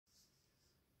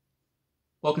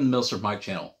Welcome to the Milsurf Mike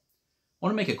channel. I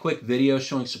want to make a quick video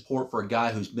showing support for a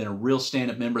guy who's been a real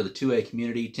stand-up member of the 2A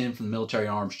community, Tim from the Military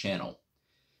Arms channel.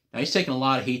 Now he's taken a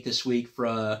lot of heat this week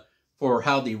for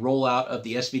how the rollout of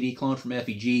the SVD clone from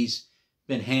FEG's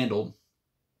been handled.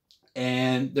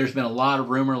 And there's been a lot of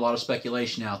rumor, a lot of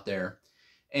speculation out there.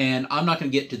 And I'm not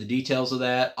going to get into the details of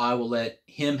that. I will let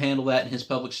him handle that in his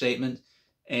public statement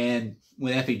and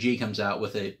when FEG comes out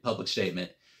with a public statement.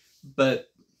 But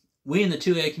we in the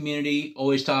 2A community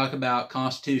always talk about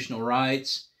constitutional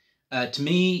rights. To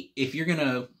me, if you're going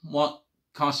to want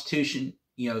constitution,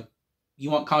 you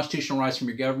want constitutional rights from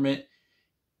your government,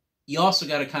 you also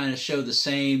got to kind of show the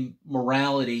same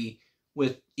morality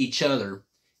with each other.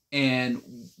 And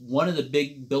one of the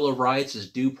big Bill of Rights is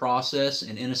due process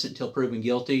and innocent till proven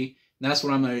guilty. And that's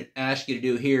what I'm going to ask you to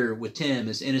do here with Tim,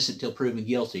 is innocent till proven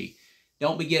guilty.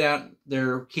 Don't be get out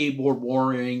there keyboard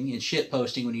warring and shit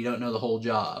posting when you don't know the whole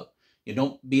job. You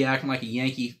don't be acting like a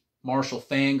Yankee Marshall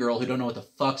fangirl who don't know what the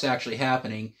fuck's actually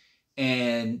happening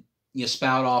and you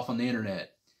spout off on the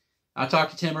internet. I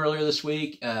talked to Tim earlier this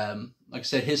week. Like I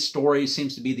said, his story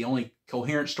seems to be the only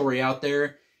coherent story out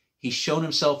there. He's shown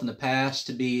himself in the past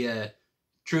to be a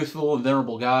truthful and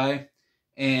venerable guy.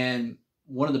 And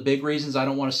one of the big reasons I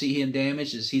don't want to see him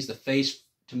damaged is he's the face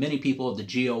to many people of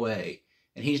the GOA.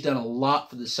 And he's done a lot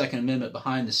for the Second Amendment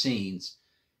behind the scenes.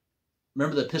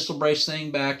 Remember the pistol brace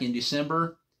thing back in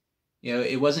December?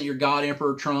 It wasn't your God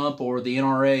Emperor Trump or the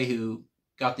NRA who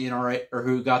got the NRA or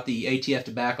who got the ATF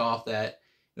to back off that.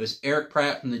 It was Eric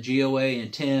Pratt from the GOA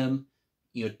and Tim,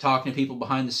 talking to people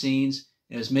behind the scenes.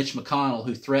 It was Mitch McConnell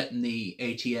who threatened the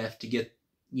ATF to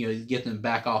get them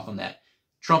back off on that.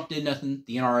 Trump did nothing.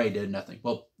 The NRA did nothing.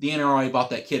 Well, the NRA bought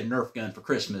that kid a Nerf gun for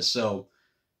Christmas, so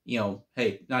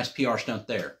hey, nice PR stunt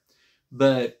there.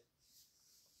 But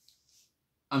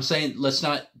I'm saying let's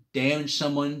not damage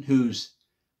someone who's,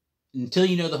 until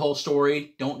you know the whole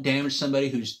story, don't damage somebody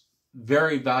who's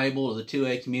very valuable to the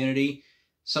 2A community.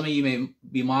 Some of you may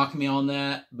be mocking me on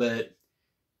that, but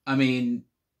I mean,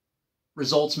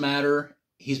 results matter.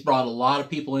 He's brought a lot of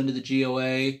people into the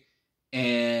GOA,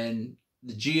 and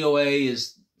the GOA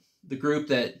is the group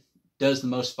that does the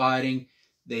most fighting.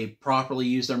 They properly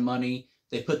use their money.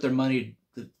 They put their money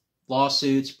to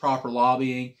lawsuits, proper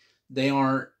lobbying. They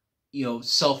aren't,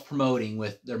 self-promoting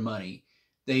with their money.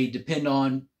 They depend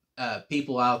on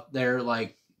people out there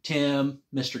like Tim,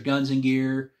 Mr. Guns and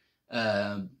Gear,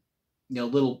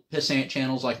 little pissant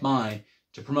channels like mine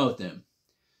to promote them.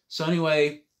 So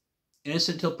anyway,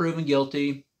 innocent till proven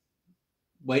guilty.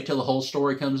 Wait till the whole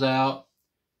story comes out.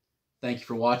 Thank you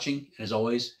for watching, and as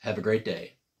always, have a great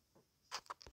day.